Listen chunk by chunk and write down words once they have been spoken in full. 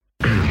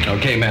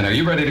Okay, man, are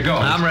you ready to go?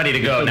 I'm ready to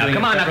go. Now,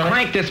 come on, now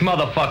crank this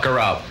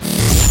motherfucker up.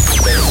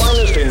 The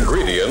finest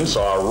ingredients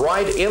are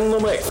right in the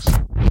mix.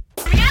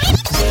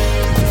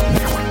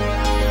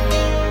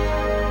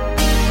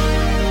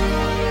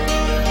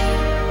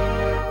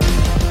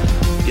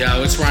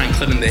 Yo, it's Ryan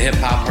Clinton, the Hip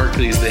Hop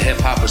Hercules, the Hip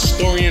Hop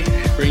Historian,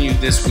 bringing you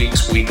this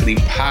week's weekly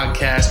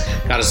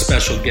podcast. Got a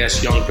special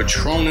guest, Young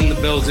Patron, in the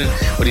building,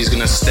 but he's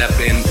going to step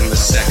in the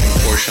second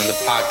portion of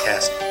the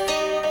podcast.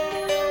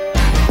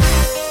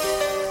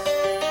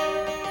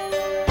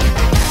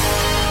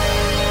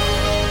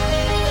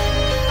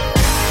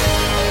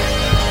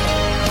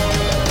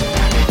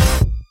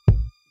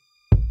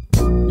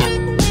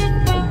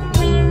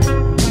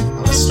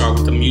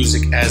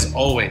 Music as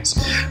always.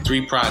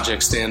 3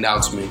 projects stand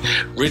out to me.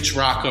 Rich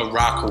Rocka,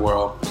 Rocka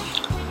World.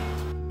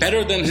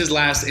 Better than his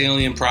last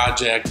Alien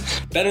project.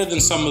 Better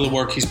than some of the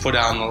work he's put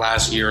out in the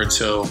last year or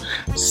two.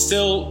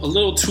 Still a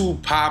little too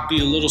poppy,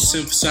 a little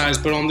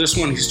synthesized, but on this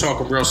one he's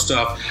talking real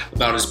stuff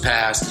about his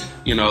past,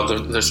 you know,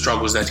 the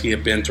struggles that he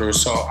had been through.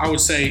 So I would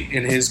say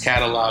in his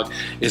catalog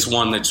is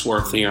one that's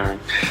worth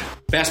hearing.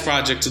 Best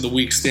project of the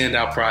week,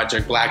 standout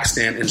project,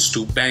 Blackistan and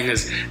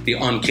Stubanga's The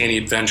Uncanny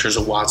Adventures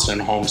of Watson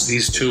and Holmes.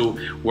 These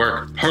two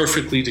work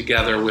perfectly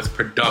together with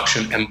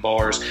production and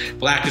bars.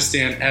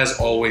 Blackistan, as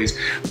always,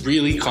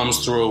 really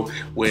comes through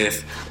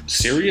with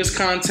serious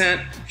content,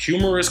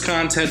 humorous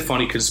content,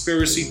 funny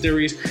conspiracy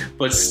theories,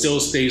 but still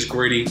stays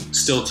gritty,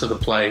 still to the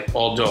play,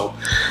 all dope.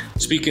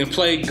 Speaking of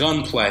play,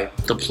 Gunplay,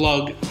 The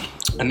Plug,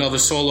 another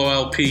solo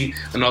LP,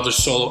 another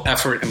solo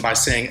effort, and by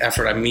saying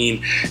effort, I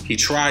mean he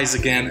tries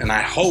again, and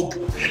I hope,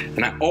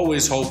 and I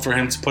always hope for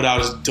him to put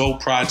out his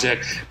dope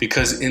project,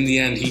 because in the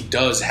end, he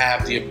does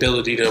have the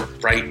ability to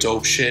write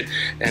dope shit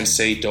and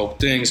say dope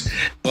things,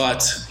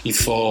 but he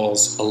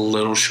falls a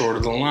little short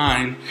of the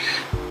line.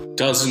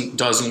 Doesn't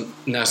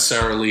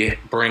necessarily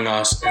bring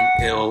us an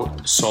ill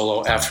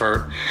solo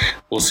effort.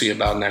 We'll see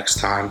about next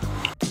time.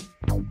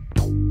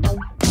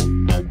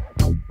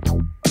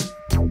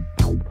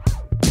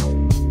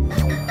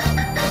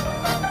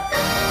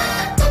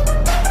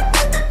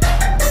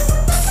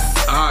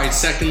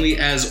 Secondly,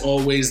 as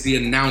always, the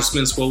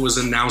announcements. What was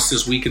announced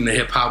this week in the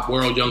hip-hop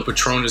world. Young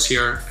Patron is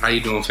here. How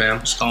you doing, fam?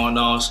 What's going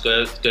on? It's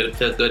good. It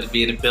feels good to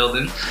be in the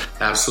building.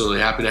 Absolutely.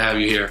 Happy to have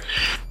you here.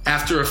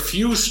 After a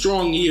few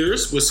strong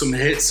years with some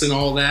hits and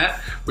all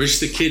that, Rich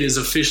the Kid is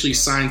officially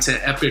signed to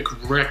Epic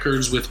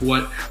Records with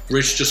what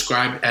Rich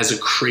described as a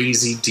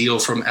crazy deal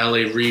from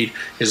L.A. Reid.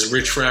 His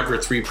Rich Forever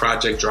 3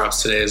 project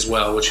drops today as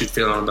well. What you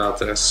feeling about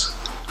this?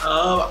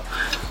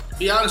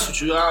 Be honest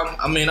with you,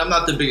 I'm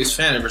not the biggest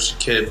fan of Rich the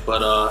Kid,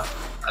 but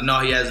I know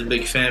he has a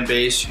big fan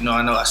base.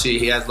 I see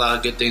he has a lot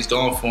of good things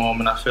going for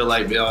him, and I feel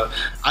like I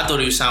thought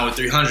he was signed with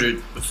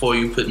 300 before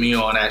you put me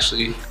on.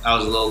 Actually, I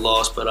was a little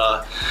lost, but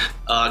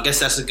I guess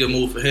that's a good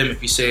move for him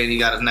if he's saying he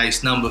got a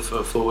nice number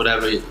for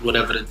whatever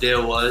the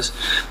deal was.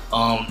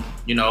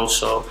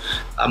 So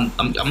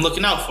I'm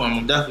looking out for him.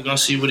 I'm definitely gonna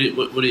see what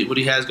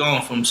he has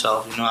going for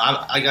himself.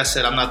 Like I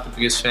said, I'm not the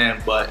biggest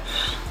fan, but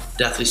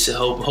definitely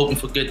hoping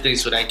for good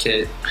things for that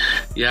kid.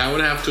 Yeah, I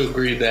would have to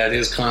agree that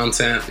his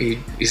content,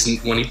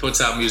 when he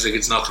puts out music,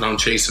 it's nothing I'm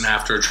chasing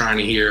after or trying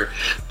to hear.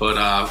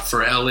 But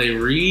for L.A.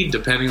 Reid,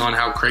 depending on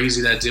how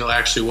crazy that deal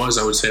actually was,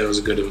 I would say it was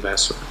a good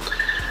investment.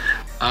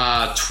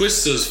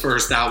 Twista's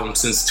first album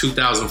since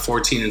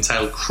 2014,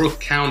 entitled Crook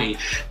County,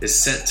 is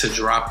set to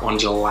drop on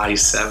July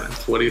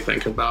 7th. What do you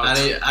think about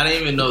it? I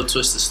didn't even know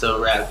Twista still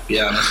rap, to be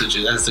honest with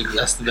you. That's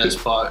the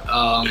best part.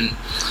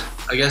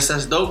 I guess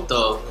that's dope,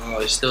 though.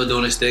 He's still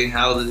doing his thing.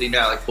 How old is he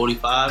now? Like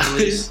 45 at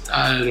least?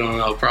 I don't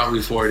know.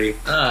 Probably 40. All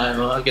right.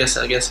 Well, I guess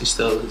he's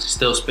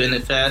still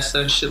spinning fast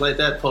and shit like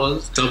that.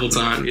 Pause. Double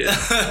time, yeah.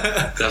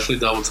 Definitely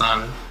double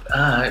timing. All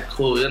right,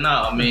 cool.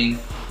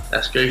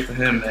 That's great for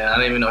him, man. I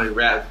didn't even know he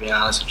rapped, to be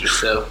honest with you.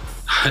 So.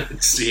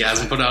 He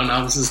hasn't put out an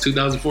album since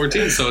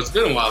 2014, so it's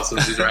been a while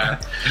since he's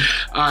rapped.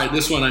 All right,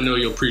 this one I know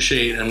you'll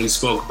appreciate, and we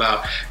spoke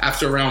about.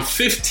 After around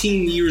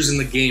 15 years in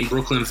the game,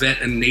 Brooklyn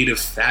vet and native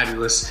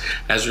Fabulous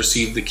has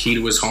received the key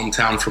to his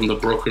hometown from the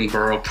Brooklyn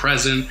Borough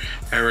President,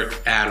 Eric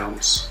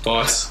Adams.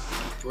 Thoughts?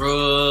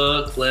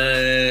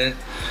 Brooklyn.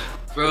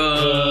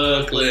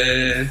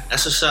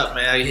 That's what's up,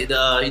 man. He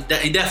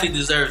definitely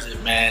deserves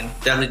it, man.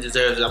 Definitely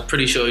deserves it. I'm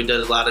pretty sure he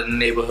does a lot in the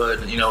neighborhood,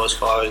 as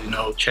far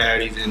as,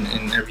 charities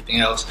and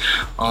everything else.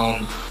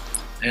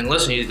 And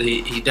listen,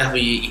 he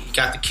definitely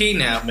got the key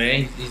now,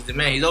 man. He's the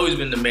man. He's always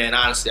been the man,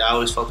 honestly. I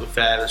always fuck with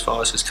Fab as far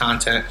as his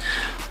content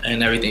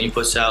and everything he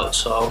puts out.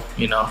 So,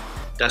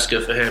 that's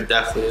good for him,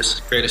 definitely. It's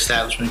a great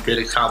establishment, great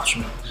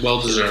accomplishment.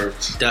 Well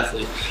deserved.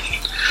 Definitely.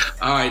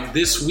 All right,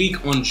 this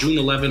week on June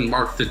 11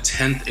 marked the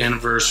 10th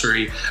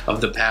anniversary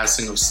of the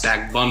passing of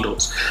Stack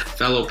Bundles.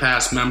 Fellow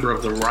past member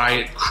of the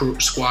Riot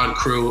Squad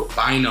crew,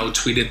 Bino,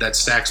 tweeted that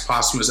Stack's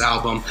posthumous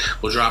album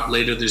will drop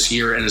later this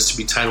year and is to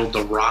be titled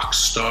The Rock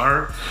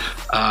Star.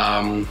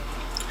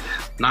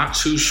 Not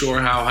too sure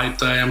how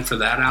hyped I am for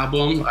that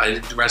album.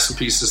 Rest in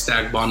peace to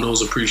Stack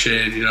Bundles.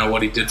 Appreciated,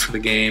 what he did for the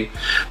game.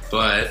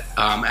 But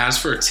as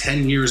for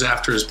 10 years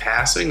after his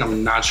passing,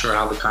 I'm not sure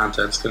how the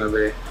content's going to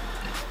be.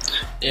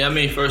 Yeah, I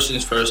mean, first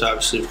things first,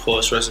 obviously, of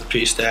course, rest in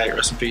peace, Stack,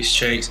 rest in peace,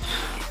 Chinks.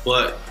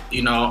 But,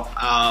 you know,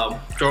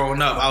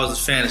 growing up, I was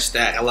a fan of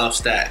Stack. I love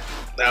Stack.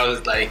 That was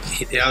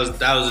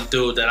a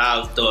dude that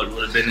I thought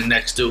would have been the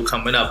next dude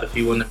coming up if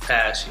he wouldn't have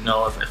passed. You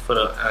know,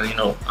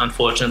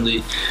 unfortunately,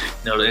 you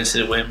know, the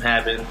incident with him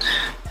happened,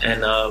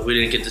 and we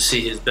didn't get to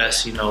see his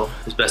best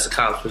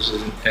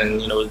accomplishments and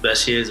you know, his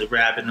best years of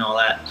rapping and all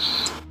that.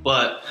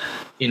 But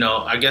you know,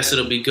 I guess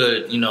it'll be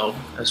good, you know,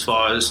 as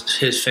far as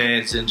his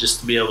fans and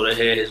just to be able to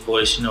hear his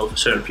voice, you know, for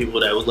certain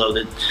people that would love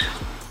it.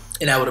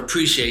 And I would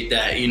appreciate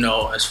that, you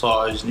know, as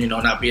far as, you know,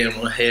 not being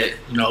able to hear,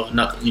 knowing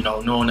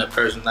that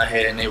person's not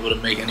here and able to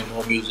make any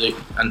more music.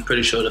 I'm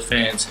pretty sure the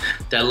fans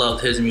that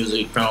loved his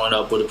music growing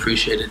up would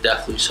appreciate it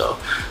definitely. So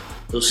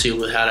we'll see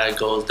how that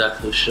goes,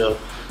 definitely, sure.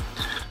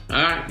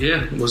 All right,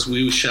 yeah,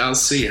 we shall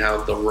see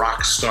how the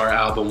Rockstar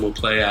album will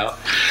play out.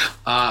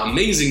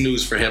 Amazing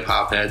news for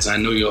hip-hop heads. I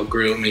know you'll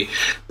agree with me.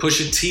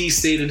 Pusha T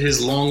stated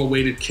his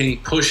long-awaited King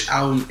Push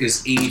album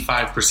is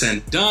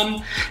 85%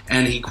 done,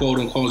 and he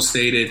quote-unquote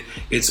stated,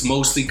 "It's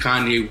mostly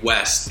Kanye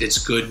West. It's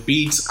good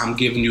beats. I'm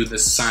giving you the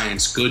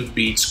science. Good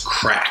beats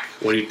crack."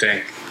 What do you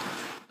think?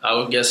 I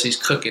would guess he's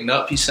cooking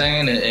up, he's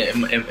saying,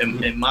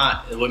 in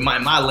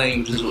my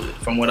language,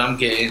 from what I'm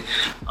getting.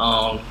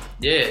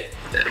 Yeah,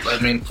 I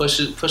mean,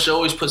 Pusha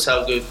always puts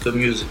out good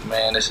music,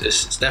 man.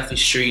 It's definitely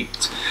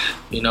street,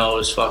 you know,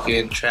 it's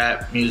fucking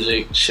trap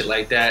music, shit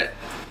like that.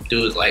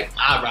 Dudes like,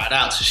 I ride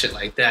out to shit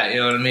like that, you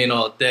know what I mean,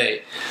 all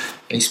day.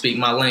 And he speak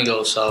my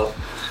lingo, so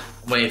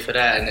I'm waiting for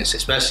that. And it's,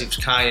 especially if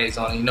Kanye's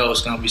on, you know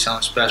it's going to be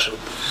something special.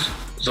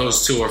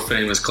 Those two are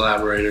famous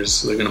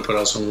collaborators. They're going to put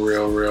out some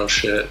real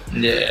shit.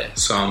 Yeah.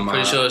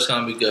 Pretty sure it's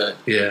going to be good.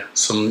 Yeah.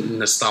 Some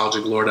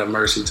nostalgic Lord Have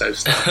Mercy type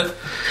stuff.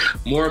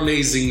 More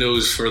amazing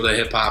news for the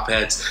hip-hop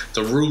heads.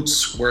 The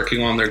Roots,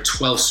 working on their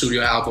 12th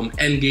studio album,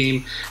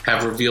 Endgame,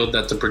 have revealed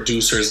that the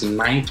producers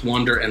Ninth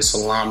Wonder and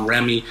Salaam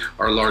Remi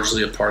are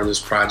largely a part of this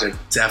project.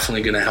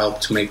 Definitely going to help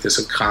to make this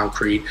a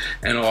concrete,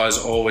 and as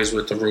always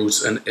with the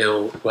Roots, an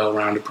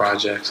well-rounded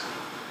project.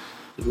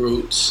 The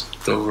Roots.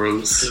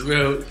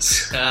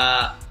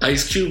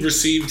 Ice Cube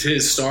received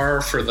his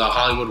star for the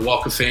Hollywood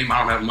Walk of Fame. I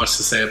don't have much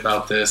to say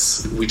about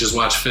this. We just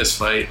watched Fist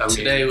Fight.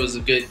 Today was a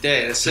good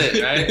day. That's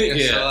it, right?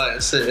 Yeah.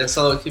 That's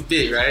all it could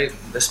be, right?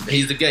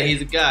 He's the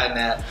guy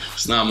now.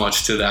 There's not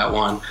much to that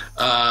one.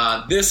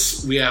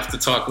 This we have to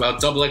talk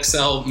about.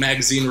 XXL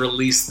magazine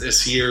released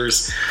this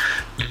year's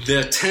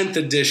the 10th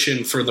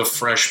edition for the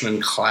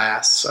freshman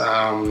class.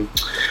 The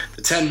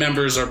 10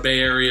 members are Bay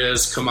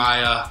Area's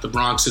Kamaya, the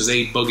Bronx's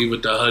A Boogie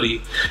with the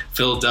Hoodie,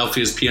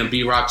 Philadelphia's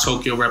PNB Rock,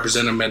 Tokyo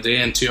Representative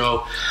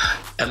Mediantio,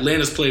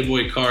 Atlanta's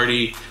Playboy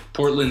Cardi,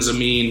 Portland's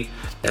Amin,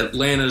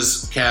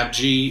 Atlanta's Cap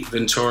G,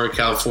 Ventura,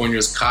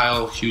 California's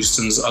Kyle,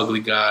 Houston's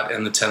Ugly God,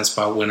 and the 10th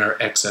spot winner,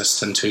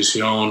 XS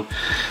Tentacion.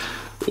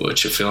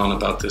 What you feeling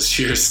about this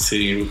year's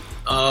team?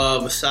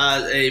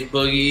 Besides A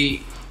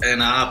Boogie,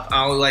 and I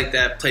only like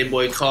that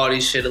Playboy Cardi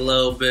shit a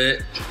little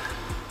bit.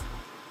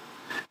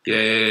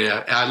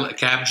 Yeah.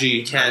 Cap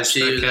G. Cap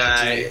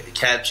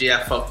G,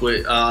 I fuck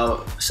with.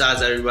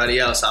 Besides everybody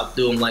else, I'll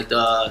do them like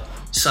the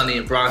Sonny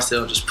and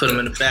Bronxdale, just put them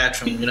in the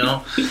bathroom, you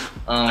know.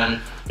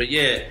 But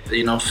yeah,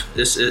 you know,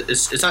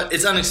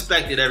 it's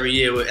unexpected every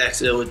year with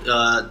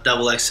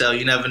Double XL.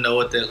 You never know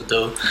what they'll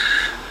do.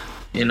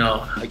 You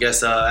know, I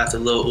guess after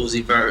Lil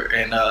Uzi Vert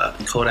and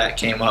Kodak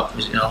came up,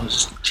 you know,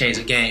 just changed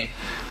the game.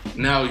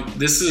 Now,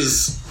 this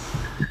is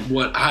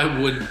what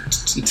I would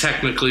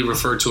technically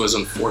refer to as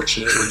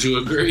unfortunate. Would you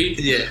agree?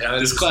 Yeah.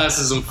 This class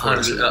is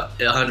unfortunate.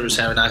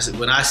 100%.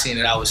 When I seen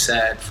it, I was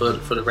sad for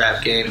the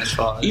rap game as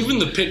far as... Even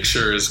the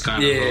picture is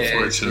kind of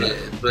unfortunate.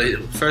 Yeah.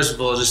 But first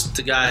of all, just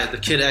the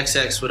Kid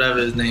XX, whatever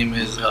his name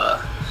is,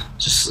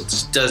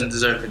 just doesn't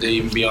deserve it to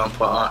even be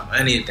on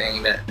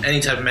anything,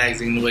 any type of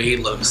magazine the way he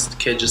looks. The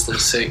kid just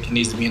looks sick. He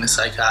needs to be in a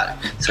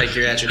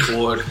psychiatric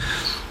ward.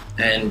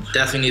 And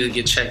definitely need to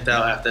get checked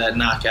out after that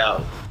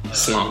knockout.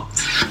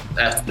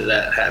 After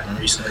that happened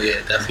recently,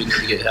 yeah, definitely need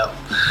to get help.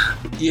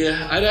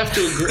 Yeah, I'd have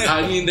to agree.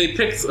 I mean, they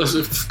picked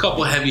a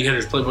couple of heavy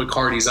hitters. Playboy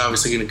Cardi's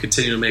obviously going to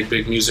continue to make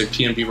big music.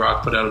 PNB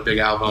Rock put out a big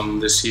album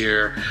this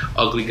year.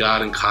 Ugly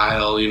God and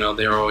Kyle, you know,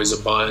 they're always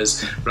a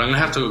buzz. But I'm going to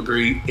have to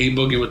agree, A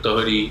Boogie with the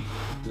Hoodie,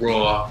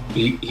 Raw,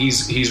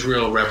 he's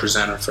real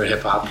representative for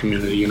hip hop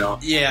community, you know.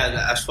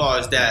 Yeah, as far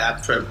as that,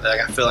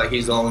 I feel like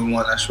he's the only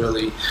one that's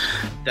really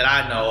that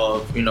I know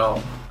of. You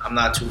know, I'm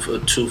not too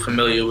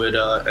familiar with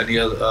any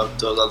of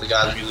those other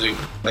guys' music.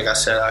 Like I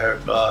said, I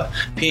heard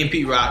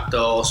PNP Rock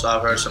though, so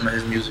I've heard some of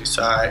his music.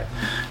 So I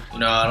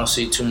don't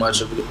see too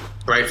much of a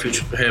bright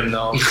future for him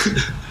though.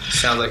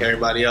 Sounds like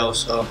everybody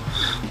else, so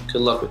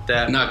good luck with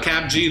that. Now,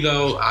 Cap G,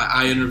 though,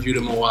 I interviewed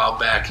him a while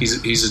back. He's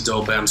a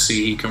dope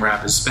MC. He can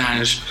rap in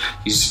Spanish.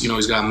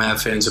 He's got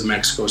mad fans in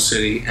Mexico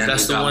City. And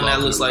that's the one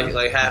that looks like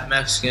half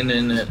Mexican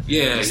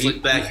and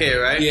slick back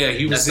hair, right? Yeah,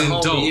 he was in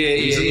Dope.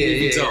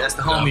 Yeah. Dope. That's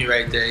the homie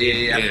right there.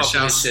 Yeah.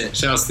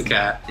 Shouts to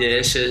Cap.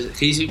 Yeah,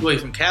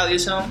 he's from Cali or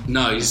something?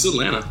 No, he's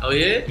Atlanta. Oh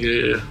yeah.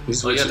 Yeah.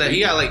 He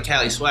got like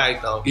Cali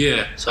swag though.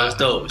 Yeah, so it's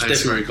dope. It's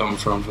different. Where he coming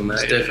from that.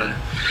 It's different.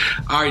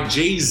 man. All right,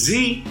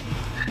 Jay-Z,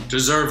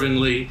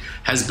 deservingly,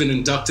 has been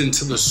inducted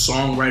into the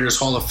Songwriters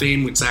Hall of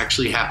Fame, which is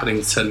actually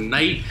happening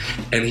tonight,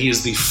 and he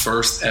is the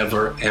first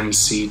ever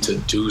MC to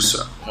do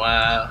so.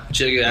 Wow,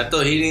 Jigga, I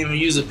thought he didn't even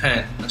use a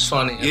pen. That's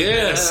funny.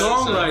 Yeah,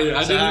 songwriter.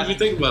 I didn't even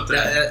think about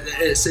that.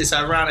 It's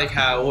ironic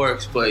how it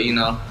works, but you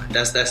know,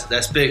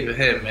 that's big for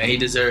him, man. He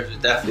deserves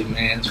it, definitely,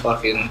 man. It's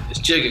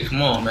Jigga.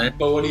 Come on, man.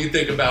 But what do you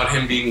think about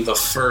him being the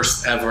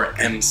first ever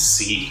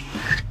MC?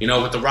 You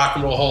know, with the Rock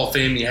and Roll Hall of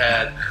Fame, you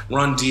had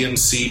Run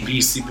DMC,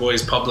 Beastie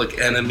Boys, Public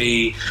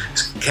Enemy,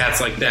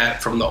 cats like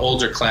that from the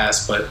older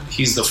class, but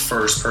he's the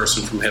first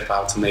person from hip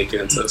hop to make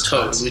it into this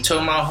class. We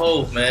talking about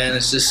Hov, man.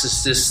 It's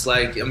just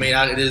like, I mean,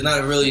 there's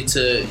nothing really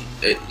to,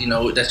 you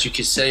know, that you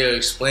can say or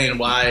explain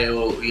why,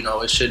 or, you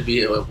know, it should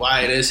be, or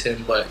why it is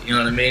him, but you know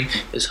what I mean?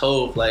 It's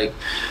Hov, like,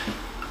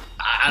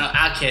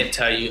 I can't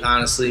tell you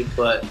honestly,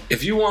 but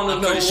if you want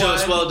to know, I'm pretty sure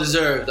it's well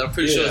deserved. I'm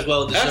pretty sure it's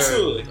well deserved.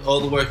 Absolutely. All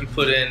the work he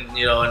put in,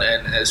 you know, and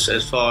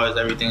as far as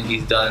everything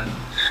he's done,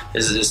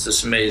 is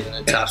just amazing.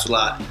 It tops a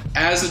lot.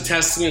 As a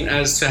testament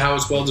as to how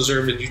it's well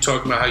deserved, and you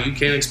talk about how you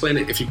can't explain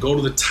it. If you go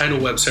to the Tidal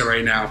website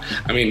right now,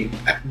 I mean,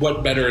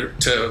 what better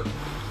to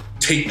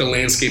take the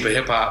landscape of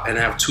hip hop and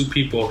have two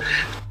people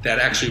that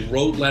actually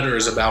wrote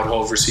letters about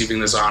Hov receiving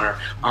this honor,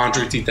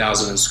 Andre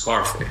 3000 and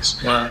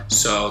Scarface. Wow.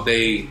 So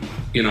they,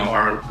 you know,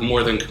 are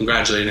more than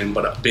congratulating him,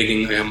 but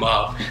bigging him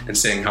up and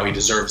saying how he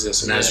deserves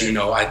this. And as you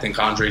know, I think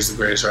Andre's the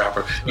greatest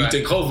rapper. You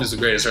think Hov is the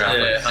greatest rapper.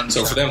 Yeah,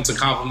 so for them to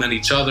compliment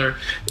each other,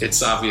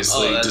 it's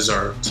obviously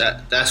deserved.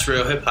 That's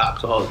real hip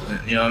hop,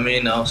 you know what I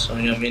mean? No, so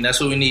you know what I mean. That's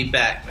what we need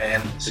back,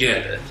 man.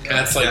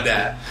 Cats like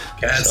that.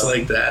 Cats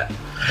like that.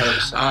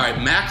 100%. All right,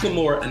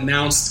 Macklemore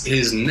announced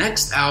his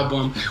next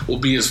album will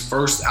be his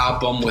first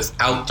album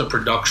without the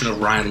production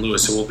of Ryan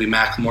Lewis. It will be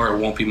Macklemore. It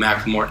won't be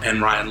Macklemore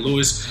and Ryan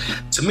Lewis.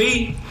 To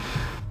me,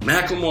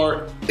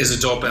 Macklemore is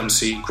a dope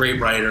MC, great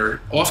writer,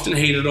 often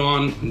hated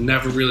on,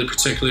 never really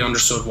particularly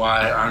understood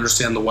why. I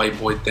understand the white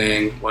boy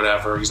thing,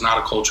 whatever. He's not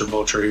a culture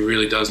vulture. He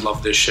really does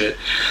love this shit.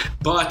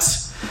 But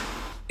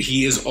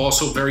he is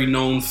also very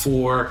known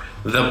for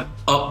the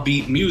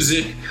upbeat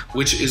music,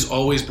 which is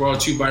always brought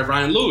to you by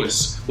Ryan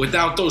Lewis.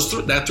 Without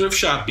that Thrift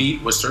Shop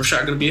beat, was Thrift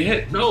Shop going to be a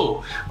hit?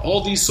 No.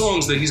 All these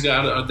songs that he's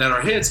got that are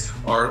hits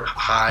are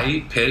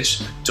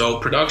high-pitched,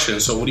 dope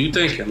production. So what are you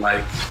thinking?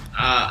 Like,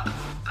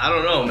 I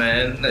don't know,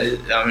 man.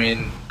 I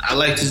mean, I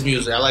like his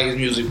music. I like his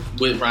music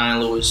with Ryan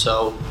Lewis,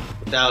 so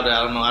without it,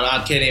 I don't know.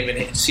 I can't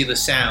even see the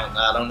sound.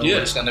 I don't know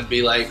what it's going to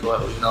be like.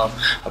 Well, you know,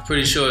 I'm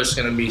pretty sure it's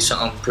going to be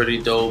something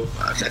pretty dope.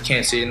 I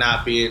can't see it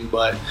not being,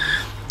 but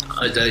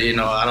you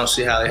know, I don't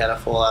see how they had a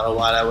fallout or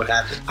why that would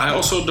happen. I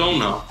also don't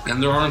know,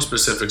 and there aren't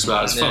specifics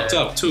about it. It's fucked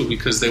up too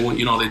because they went,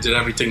 you know, they did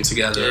everything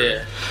together.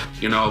 Yeah.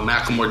 You know,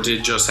 Macklemore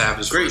did just have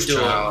his first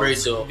child. Great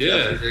duo.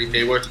 Yeah,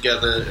 they work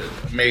together,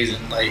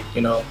 amazing. Like,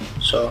 you know,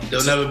 so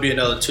there'll never be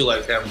another two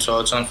like them. So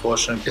it's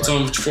unfortunate. It's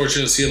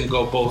unfortunate to see them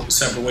go both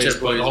separate ways,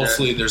 but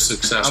hopefully they're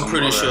successful. I'm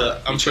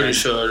pretty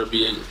sure it'll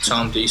be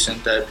something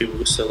decent that people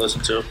will still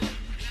listen to.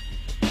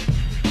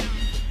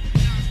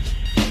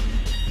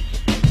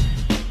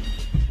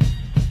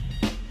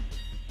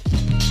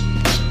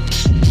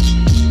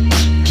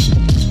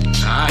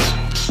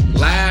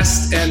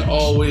 Last and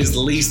always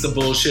least the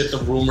bullshit, the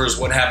rumors,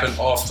 what happened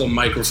off the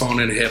microphone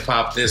in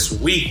hip-hop this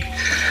week.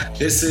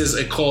 This is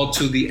a call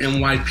to the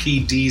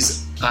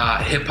NYPD's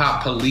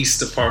hip-hop police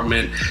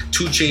department.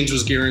 2 Chainz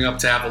was gearing up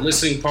to have a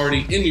listening party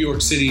in New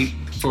York City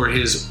for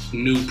his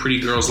new Pretty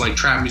Girls Like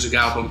Trap music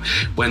album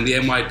when the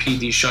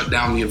NYPD shut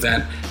down the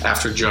event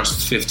after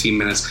just 15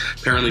 minutes.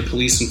 Apparently,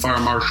 police and fire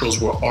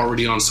marshals were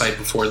already on site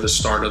before the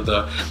start of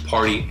the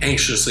party,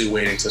 anxiously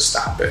waiting to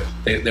stop it.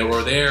 They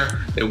were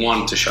there. They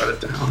wanted to shut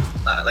it down.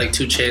 Like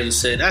 2 Chainz would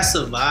say, that's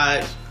a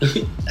vibe.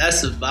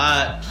 That's a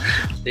vibe.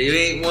 They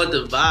ain't want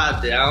the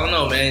vibe there. I don't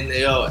know, man.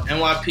 Yo,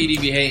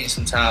 NYPD be hating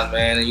sometimes,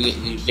 man.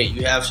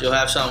 You'll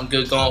have something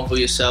good going for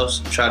yourself.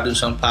 So try to do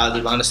something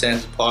positive. I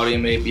understand the party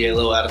may be a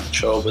little out of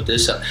control, but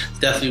there's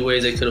definitely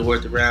ways they could have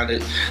worked around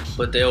it.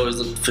 But they always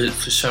look for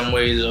some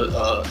ways,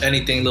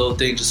 anything, little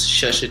thing, just to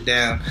shut shit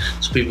down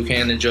so people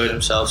can enjoy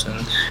themselves.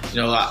 And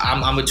you know,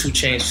 I'm a 2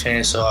 Chainz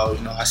fan, so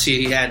you know, I see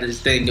he had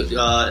this thing.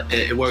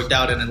 It worked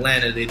out in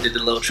Atlanta. They did the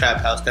little trap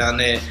house down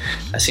there.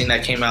 I seen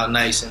that came out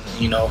nice, and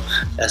you know,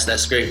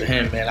 that's great for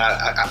him, man.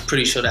 I'm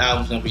pretty sure the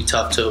album's gonna be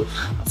tough too.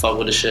 I fuck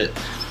with the shit.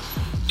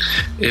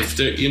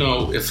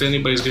 If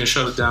anybody's gonna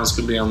shut it down, it's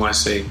gonna be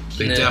NYC.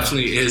 It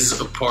definitely is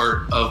a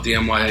part of the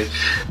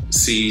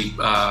NYC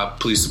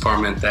police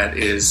department that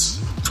is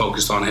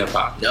focused on hip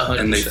hop,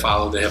 and they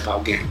follow the hip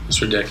hop game.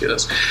 It's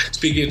ridiculous.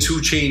 Speaking of 2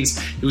 Chainz,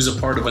 he was a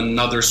part of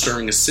another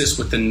stirring assist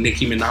with the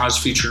Nicki Minaj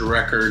featured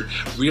record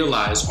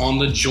Realize. On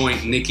the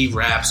joint, Nicki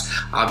raps,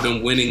 "I've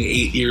been winning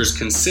 8 years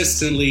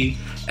consistently,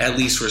 at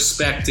least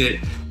respect it.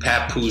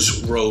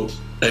 Papoose wrote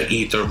an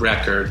Ether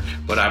record,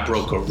 but I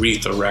broke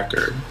Aretha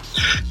record."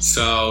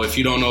 So if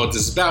you don't know what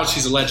this is about,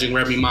 she's alleging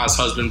Remy Ma's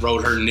husband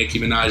wrote her Nicki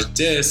Minaj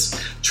diss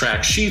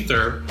track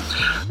Sheether.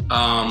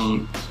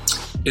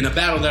 In a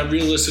battle that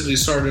realistically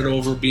started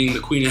over being the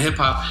queen of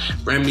hip-hop,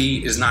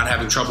 Remy is not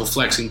having trouble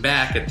flexing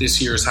back. At this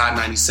year's Hot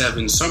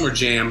 97 Summer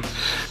Jam,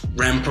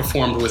 Rem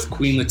performed with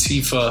Queen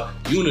Latifah,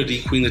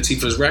 Unity, Queen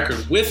Latifah's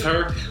record, with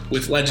her,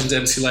 with legends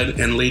MC Lyte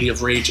and Lady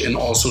of Rage, and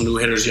also new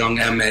hitters Young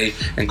M.A.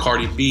 and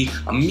Cardi B.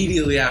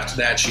 Immediately after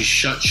that, she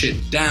shut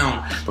shit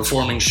down,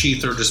 performing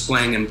Sheath Her,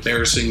 displaying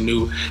embarrassing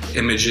new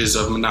images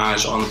of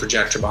Minaj on the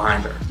projector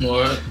behind her.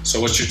 What? So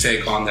what's your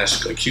take on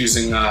this,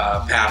 accusing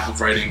Pap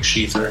of writing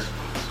Sheath Her?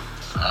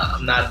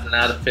 I'm not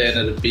a fan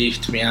of the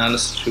beef, to be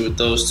honest with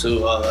those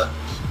two.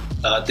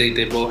 I think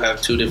they both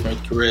have two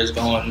different careers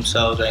going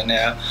themselves right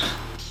now.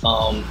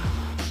 But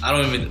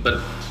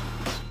to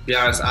be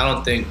honest, I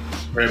don't think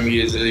Remy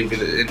is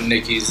even in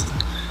Nicki's,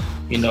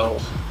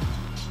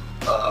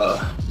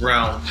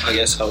 realm, I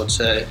guess I would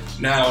say.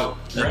 Now,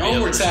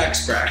 realm or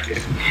tax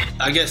bracket?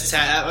 I guess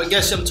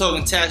I'm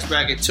talking tax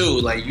bracket too.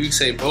 Like, you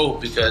say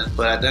both,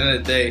 but at the end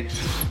of the day,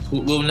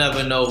 we'll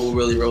never know who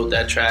really wrote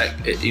that track.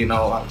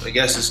 I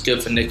guess it's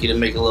good for Nicki to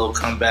make a little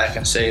comeback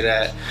and say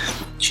that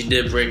she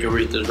did break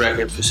Aretha's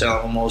record for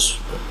selling the most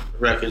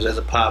records as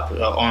a pop,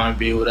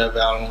 R&B, whatever.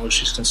 I don't know what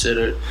she's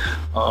considered.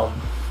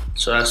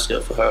 So that's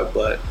good for her.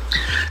 But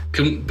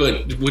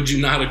would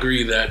you not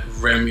agree that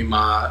Remy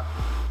Ma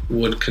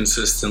would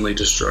consistently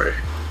destroy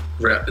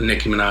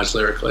Nicki Minaj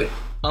lyrically?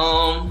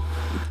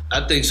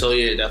 I think so.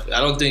 Yeah, definitely.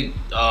 I don't think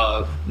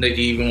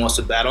Nicki even wants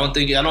to battle. I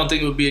don't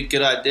think it would be a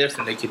good idea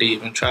for Nicki to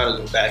even try to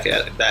go back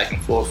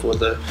and forth with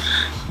her.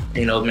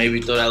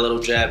 Maybe throw that little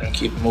jab and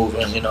keep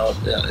moving.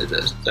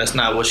 That's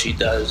not what she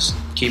does.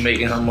 Keep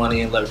making her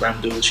money and let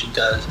Rem do what she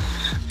does.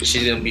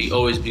 She's gonna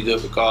always be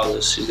good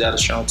regardless. She's got a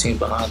strong team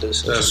behind her,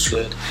 so that's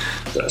good.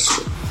 That's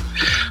true.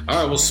 All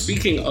right, well,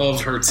 speaking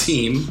of her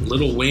team,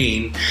 Lil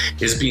Wayne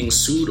is being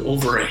sued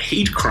over a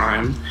hate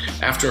crime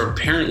after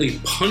apparently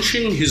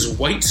punching his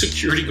white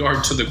security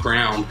guard to the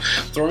ground,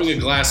 throwing a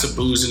glass of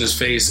booze in his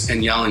face,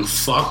 and yelling,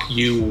 "Fuck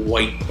you,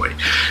 white boy."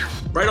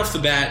 Right off the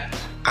bat,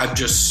 I'm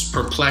just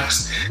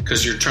perplexed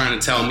because you're trying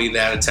to tell me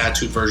that a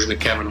tattooed version of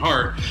Kevin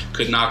Hart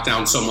could knock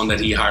down someone that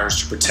he hires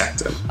to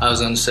protect him. I was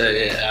going to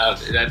say,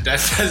 that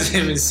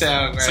doesn't even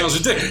sound right. Sounds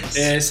ridiculous.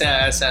 Yeah,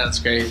 that sounds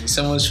crazy.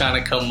 Someone's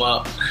trying to come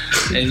up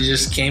and you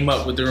just came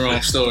up with the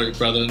wrong story,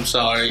 brother. I'm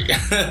sorry.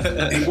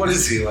 Hey, what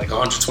is he, like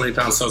 120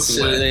 pounds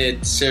soaking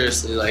wet?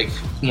 Seriously, like,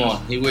 come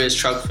on. He wears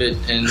truck fit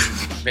and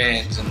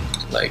Vans and,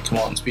 like, come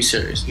on, let's be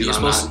serious. You're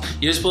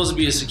supposed to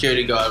be a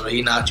security guard, but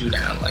he knocked you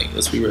down. Like,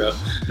 let's be real.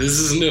 This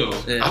is new.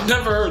 Yeah. I've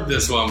never heard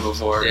this one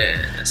before.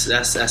 Yeah,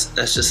 that's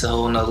just a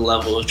whole nother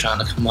level of trying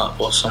to come up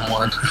with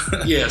someone.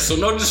 Yeah, so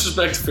no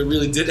disrespect if it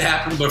really did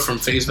happen, but from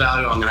face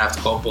value, I'm gonna have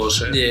to call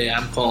bullshit. Yeah,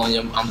 I'm calling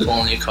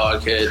you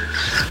card kid.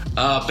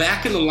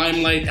 Back in the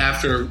limelight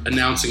after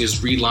announcing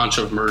his relaunch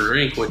of Murder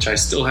Inc., which I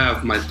still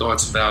have my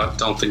thoughts about.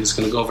 Don't think it's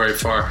gonna go very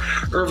far.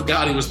 Irv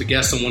Gotti was the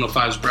guest on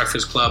 105's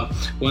Breakfast Club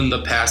when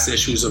the past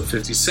issues of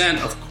 50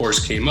 Cent, of course,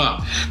 came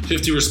up.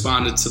 50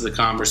 responded to the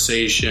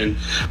conversation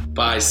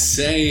by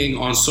saying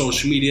on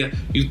social media,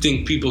 "You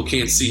think people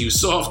can't see you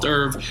soft,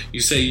 Irv? You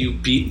say you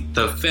beat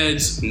the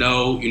feds?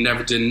 No, you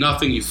never did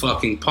nothing, you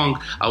fucking punk.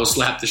 I will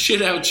slap the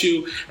shit out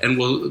you and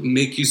will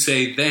make you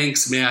say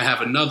thanks, may I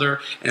have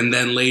another?" And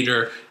then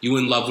later, "You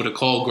in love with a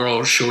call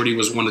girl, Shorty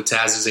was one of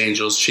Taz's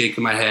angels,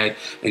 shaking my head,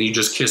 and you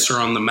just kiss her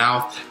on the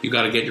mouth. You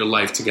gotta get your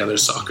life together,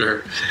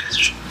 sucker."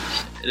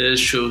 It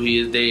is true. He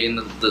is dating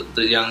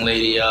the young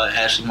lady,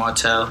 Ashley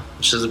Martell,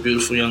 which is a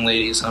beautiful young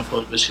lady. It's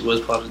unfortunate, but she was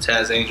part of the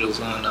Taz Angels,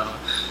 and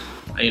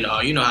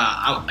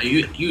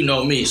you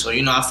know me, so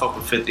I fuck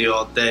with 50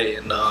 all day,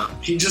 and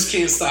he just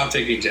can't stop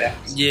taking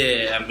jabs.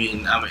 Yeah, I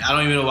mean, I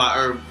don't even know why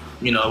Herb.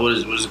 What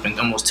has it been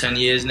almost 10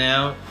 years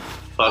now?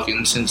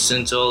 Fucking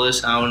since all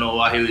this, I don't know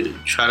why he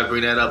would try to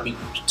bring that up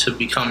to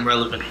become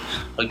relevant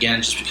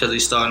again, just because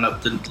he's starting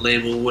up the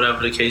label,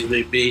 whatever the case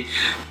may be.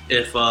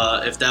 If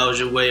that was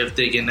your way of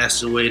thinking, that's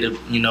the way to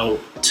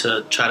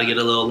to try to get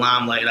a little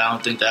limelight. I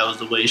don't think that was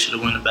the way you should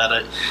have went about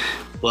it.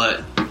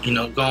 But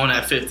going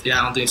at 50,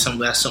 I don't think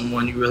that's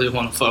someone you really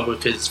want to fuck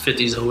with, because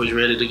 50's always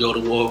ready to go to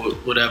war with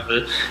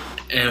whatever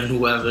and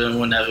whoever and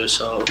whenever.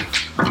 So,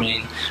 I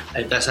mean,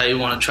 if that's how you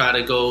want to try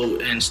to go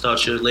and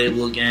start your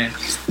label again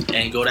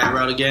and go that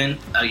route again,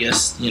 I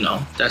guess,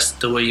 that's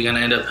the way you're going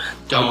to end up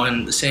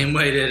going the same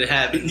way that it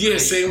happened. Yeah,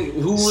 same.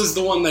 Who was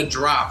the one that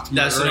dropped?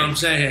 That's what I'm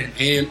saying.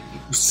 And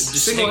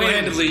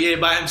single-handedly,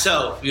 by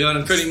himself,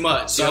 pretty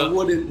much. So I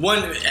wouldn't...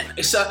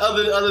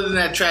 Other than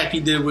that track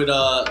he did with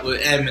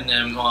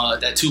Eminem,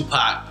 that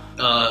Tupac,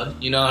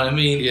 you know what I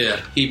mean?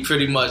 Yeah. He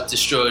pretty much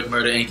destroyed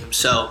Murder Inc.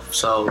 himself.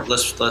 So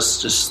let's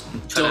just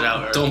cut it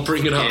out. Don't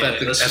bring it up at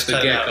the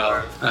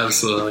get-go.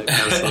 Absolutely.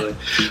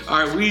 All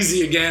right,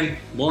 Weezy again.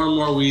 More and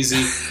more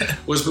Weezy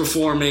was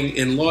performing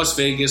in Las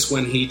Vegas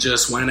when he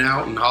just went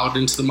out and hollered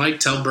into the mic,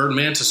 "Tell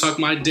Birdman to suck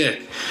my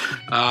dick."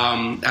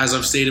 As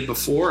I've stated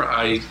before,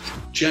 I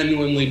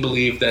genuinely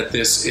believe that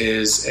this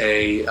is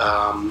a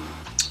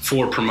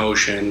for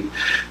promotion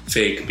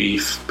fake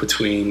beef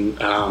between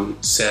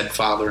said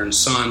father and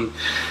son.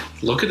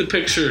 Look at the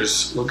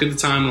pictures. Look at the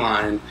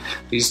timeline.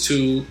 These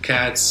two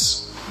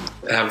cats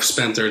have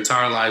spent their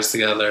entire lives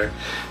together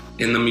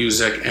in the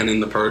music and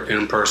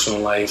in personal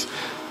life.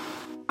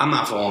 I'm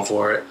not falling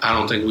for it. I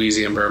don't think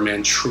Weezy and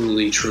Birdman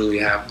truly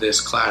have this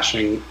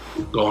clashing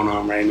going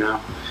on right now.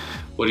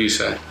 What do you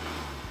say?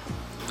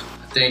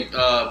 I think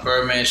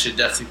Birdman should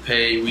definitely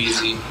pay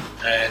Weezy,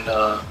 and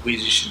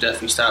Weezy should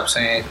definitely stop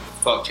saying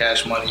fuck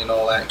Cash Money and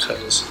all that,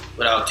 because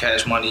without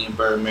Cash Money and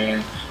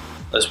Birdman,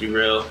 let's be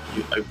real,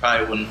 you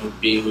probably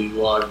wouldn't be who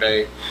you are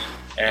today.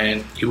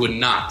 And he would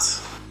not.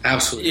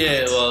 Absolutely.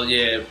 Yeah, not. well,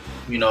 yeah,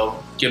 you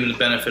know, give him the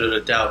benefit of the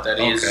doubt that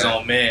he is his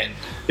own man.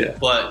 Yeah.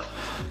 But,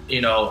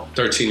 you know,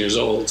 13 years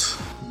old.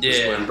 Yeah.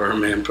 Is when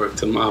Birdman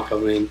picked him up. I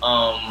mean,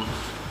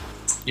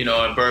 you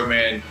know, and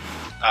Birdman,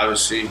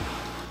 obviously,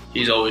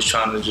 he's always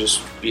trying to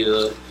just be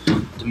the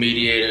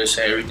mediator,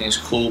 say everything's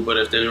cool. But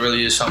if there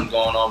really is something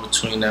going on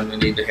between them, they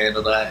need to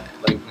handle that.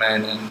 Like,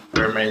 man, and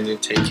Birdman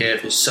need to take care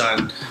of his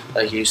son,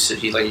 like he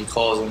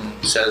calls him,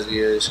 and says he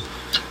is.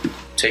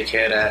 Take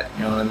care of that,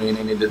 you know what I mean?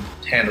 They need to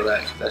handle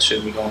that. That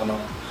shouldn't be going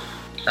on.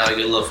 Now I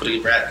get love for the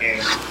rap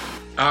game.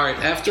 All right,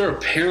 after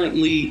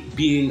apparently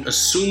being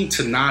assumed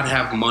to not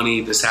have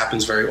money, this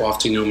happens very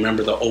often. You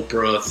remember the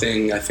Oprah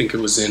thing? I think it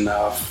was in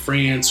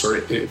France or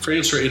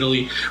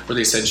Italy, where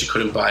they said she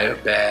couldn't buy a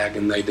bag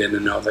and they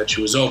didn't know that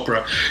she was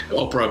Oprah.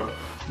 Oprah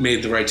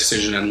made the right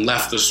decision and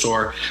left the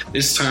store.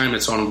 This time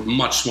it's on a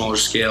much smaller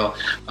scale.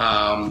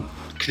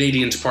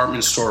 Canadian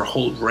department store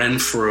Holt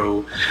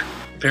Renfrew.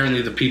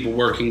 Apparently the people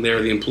working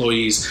there, the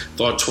employees,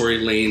 thought Tory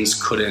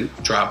Lanez couldn't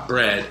drop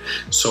bread.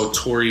 So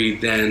Tory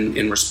then,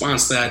 in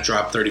response to that,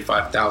 dropped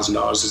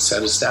 $35,000 at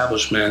said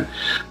establishment.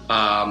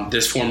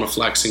 This form of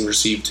flexing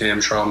received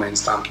him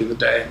Charlamagne's Donkey of the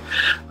Day.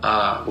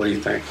 What do you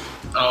think?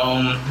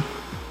 I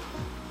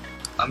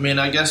mean,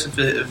 I guess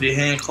if your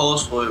hand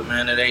close for it,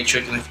 man, it ain't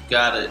tricking if you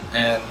got it.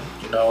 And,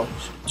 you know,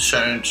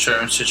 certain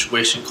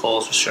situation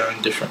calls for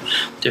certain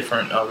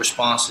different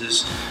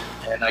responses.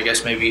 And I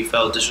guess maybe he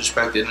felt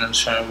disrespected in a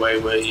certain way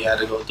where he had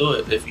to go do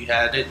it. If he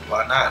had it,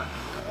 why not?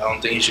 I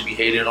don't think he should be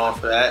hated on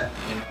for that.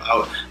 You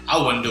know,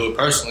 I wouldn't do it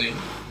personally,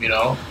 you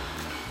know.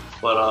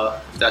 But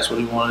if that's what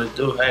he wanted to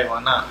do, hey,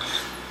 why not?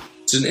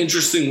 It's an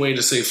interesting way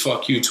to say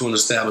fuck you to an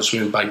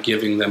establishment by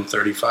giving them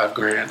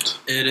 $35,000.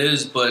 It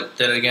is, but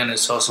then again,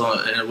 it's also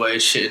in a way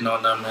shitting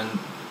on them and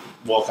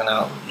walking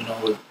out, you know,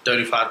 with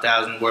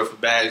 $35,000 worth of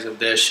bags of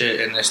their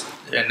shit,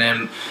 and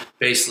then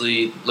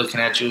basically looking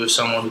at you as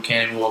someone who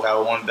can't even walk out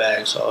with one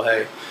bag. So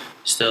hey,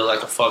 still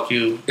like a fuck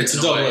you. It's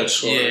a double-edged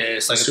sword. Yeah,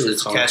 it's like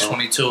it's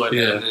catch-22 at the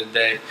end of the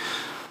day.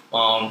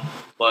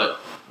 But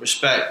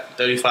respect,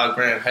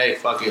 $35,000. Hey,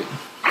 fuck it.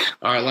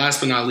 All right, last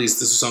but not least,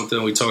 this is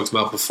something we talked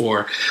about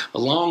before. A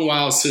long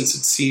while since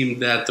it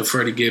seemed that the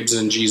Freddie Gibbs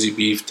and Jeezy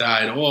beef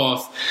died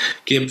off,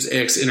 Gibbs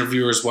asked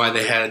interviewers why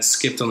they had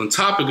skipped on the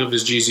topic of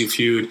his Jeezy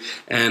feud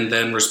and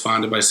then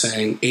responded by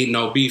saying, "Ain't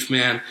no beef,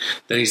 man."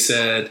 Then he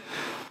said,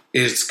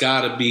 "It's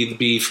gotta be the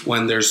beef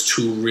when there's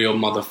two real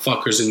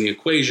motherfuckers in the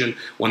equation.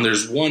 When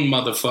there's one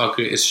motherfucker,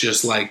 it's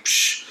just like,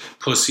 psh,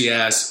 pussy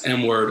ass,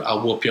 M-word,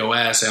 I'll whoop your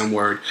ass,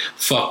 M-word.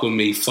 Fuck with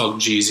me, fuck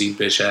Jeezy,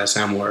 bitch ass,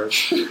 M-word."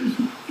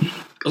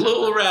 A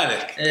little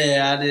erratic.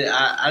 Yeah,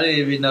 I didn't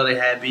even know they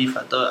had beef.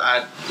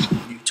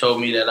 You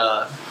told me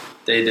that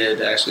they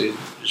did actually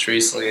just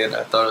recently, and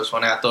I thought it was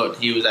funny. I thought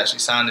he was actually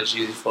signed to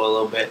Jeezy for a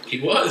little bit.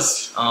 He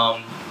was.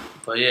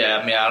 But yeah,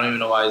 I mean, I don't even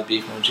know why he's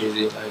beefing with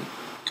Jeezy. Like,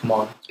 come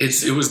on.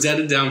 It was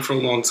deaded down for a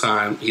long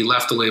time. He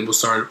left the label,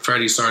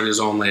 Freddie started his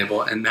own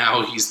label, and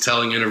now he's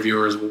telling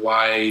interviewers,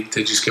 why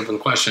did you skip on the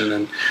question?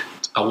 And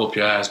I'll whoop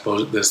your ass,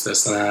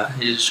 this, and that.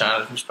 He's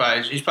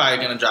probably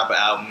gonna drop an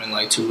album in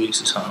like 2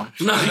 weeks or something.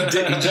 No, he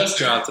did. He just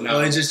dropped an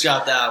album. Oh, he just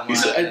dropped the album.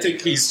 I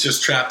think he's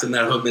just trapped in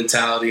that hood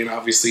mentality, and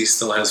obviously he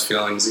still has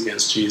feelings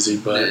against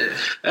Jeezy. But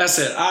that's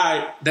it. All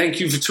right. Thank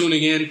you for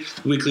tuning in.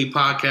 Weekly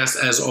podcast.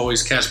 As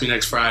always, catch me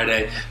next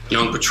Friday.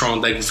 Young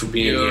Patron, thank you for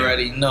being here. You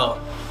already know.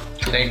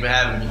 Thank you for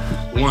having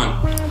me. One.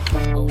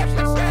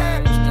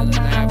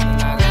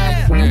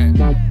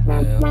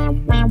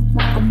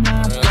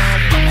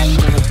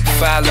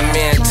 Follow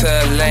me into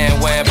a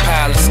land where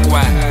Impala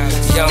squat.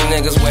 Young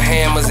niggas with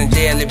hammers and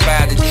daily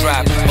by the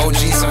drop. OG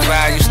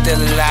survive, you still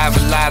alive,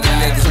 a lot of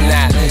niggas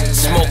not.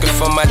 Smoking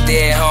for my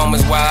dead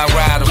homies while I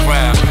ride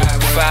around.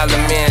 Follow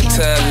me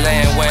into a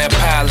land where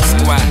Impala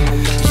squat.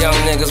 Young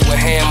niggas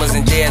with hammers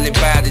and daily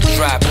by the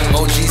drop.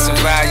 OG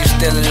survive, you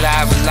still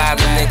alive, a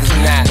lot of niggas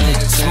not.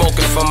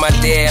 Smoking for my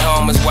dead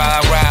homies while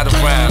I ride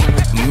around.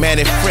 Man,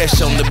 it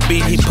fresh on the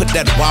beat, he put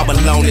that wobble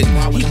on it.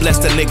 He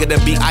blessed a nigga to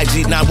be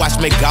IG, now watch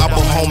me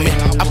gobble, homie.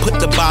 I put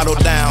the bottle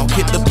down,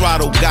 hit the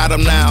throttle, got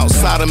him now.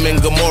 Sodom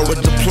and Gomorrah,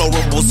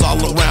 deplorables all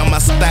around my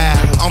style.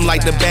 I'm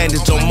like the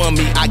bandage on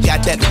Mummy, I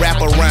got that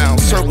wrap around.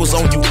 Circles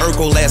on you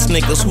ergo-ass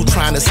niggas who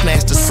trying to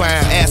snatch the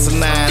sign.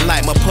 Asinine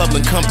like my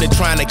public company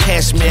trying to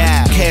cash me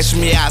out. Cash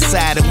me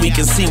outside and we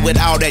can see with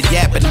all that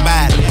yapping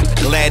about it.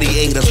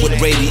 Gladiators with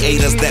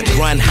radiators that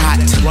run hot.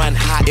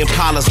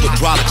 Impalas with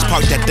hydraulics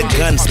parked at the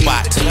gun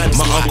spot.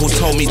 My uncle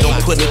told me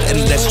don't put it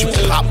unless you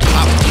pop.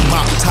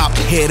 Mop top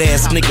head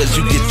ass niggas,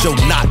 you get your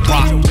knot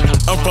rocked.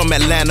 I'm from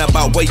Atlanta,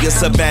 by way of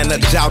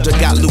Savannah, Georgia.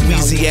 Got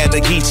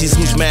Louisiana Geechees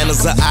whose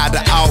manners are eye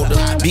to alder.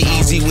 Be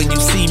easy when you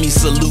see me,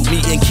 salute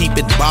me and keep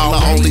it baller.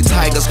 Only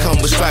tigers come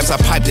with stripes, I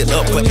piped it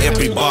up for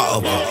every bar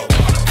of them.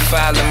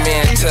 Follow me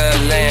into a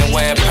land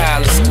where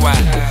Impala squat.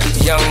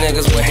 Young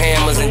niggas with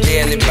hammers and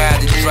daily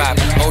body drop.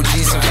 OG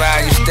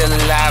survive, you still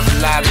alive,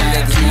 a lot of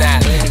niggas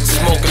not.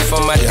 Smoking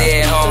for my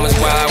dead homies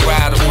while I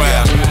ride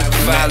around.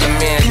 Follow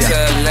me into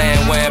a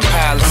land where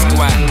Impala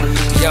squat.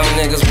 Young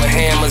niggas with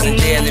hammers and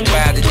daily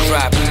body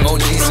drop.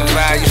 OG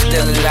survive, you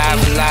still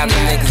alive, a lot of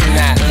niggas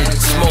not.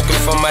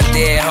 Smoking for my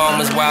dead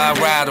homies while I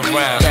ride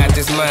around. Got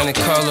this Monte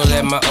Carlo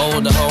that my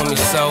older homie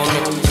sold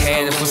me.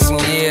 Had it for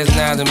some years,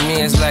 now to me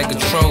it's like a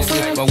trophy.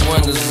 My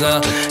windows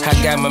up, I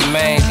got my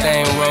main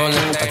thing rolling.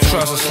 I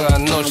trust her, so I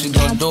know she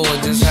gon' do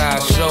it just how I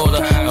showed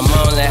her. I'm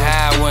only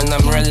high when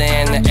I'm really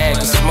in the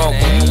act of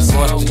smoking.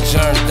 Once the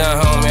journey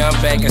done, homie, I'm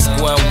back at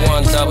square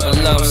one, double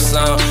love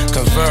song.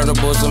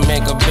 Convertibles will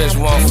make a bitch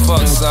want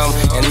fuck some.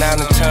 And I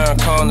done turn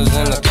corners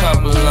in a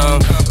couple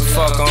of them.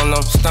 Fuck on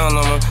them, stun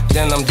on them,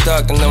 then I'm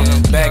ducking them.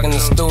 Back in the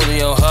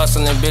studio,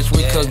 hustling, bitch,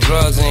 we cook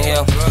drugs in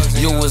here.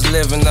 You was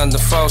living under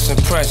false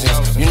impressions.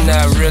 You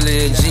not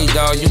really a G,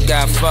 dog, you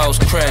got false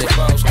credit.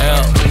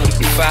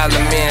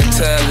 Follow me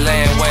into a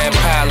land where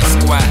Impala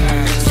squat.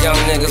 Young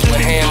niggas with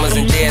hammers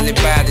and daily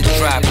body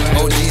drop.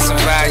 OG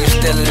survive, you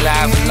still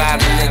alive, a lot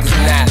of niggas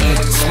not.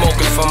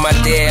 Smoking for my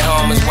dead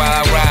homies while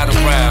I ride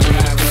around.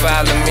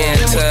 Follow me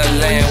into a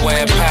land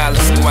where Impala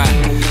squat.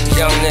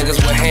 Young niggas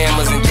with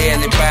hammers and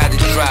daily body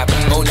drop.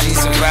 OG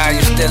survive,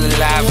 you still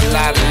alive, a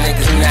lot of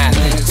niggas not.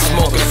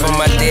 Smoking for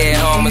my dead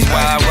homies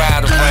while I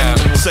ride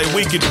around. Say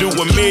we could do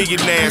a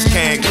millionaires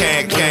can.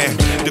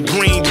 The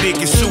green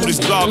dick and shoot is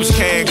garbage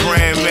can,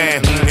 grand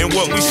man. And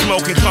what we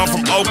smoking come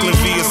from Oakland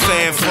via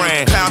San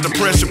Fran. Pound of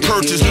pressure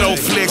purchase, no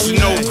flex,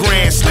 no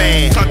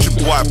grandstand. Country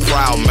boy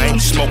proud, man.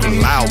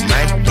 Smoking loud,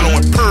 man.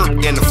 Blowing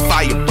perk in the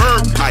fire,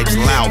 bird pipes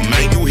loud,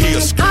 man. You hear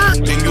a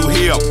skirt, then you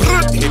hear a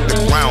hit the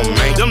ground,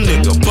 man. Them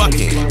nigga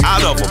bucking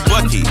out of a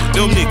bucket.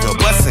 Them nigga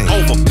busting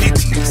over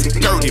bitches,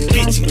 dirty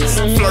bitches,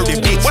 flirty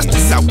bitches. What's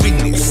this I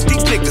witness?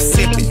 These niggas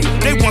sipping.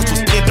 They once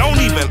was dead,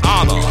 don't even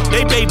honor.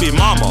 They baby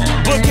mama,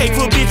 bookcake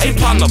for bitch, they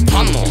partner.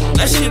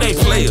 That shit ain't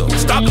player.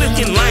 Stop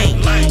looking lame.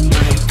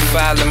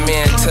 Follow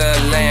me into a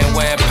land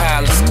where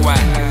Impala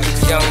squat.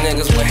 Young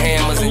niggas with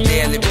hammers and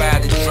daily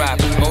body drop.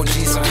 OG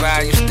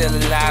survive, you still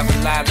alive,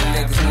 a lot of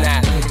niggas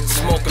not.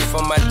 Smoking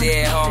for my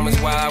dead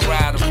homies while I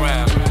ride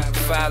around.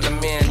 Follow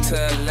me into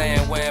a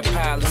land where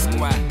Impala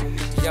squat.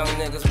 Young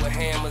niggas with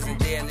hammers and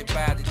daily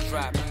body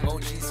drop.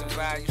 OG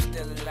survive, you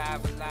still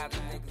alive, a lot of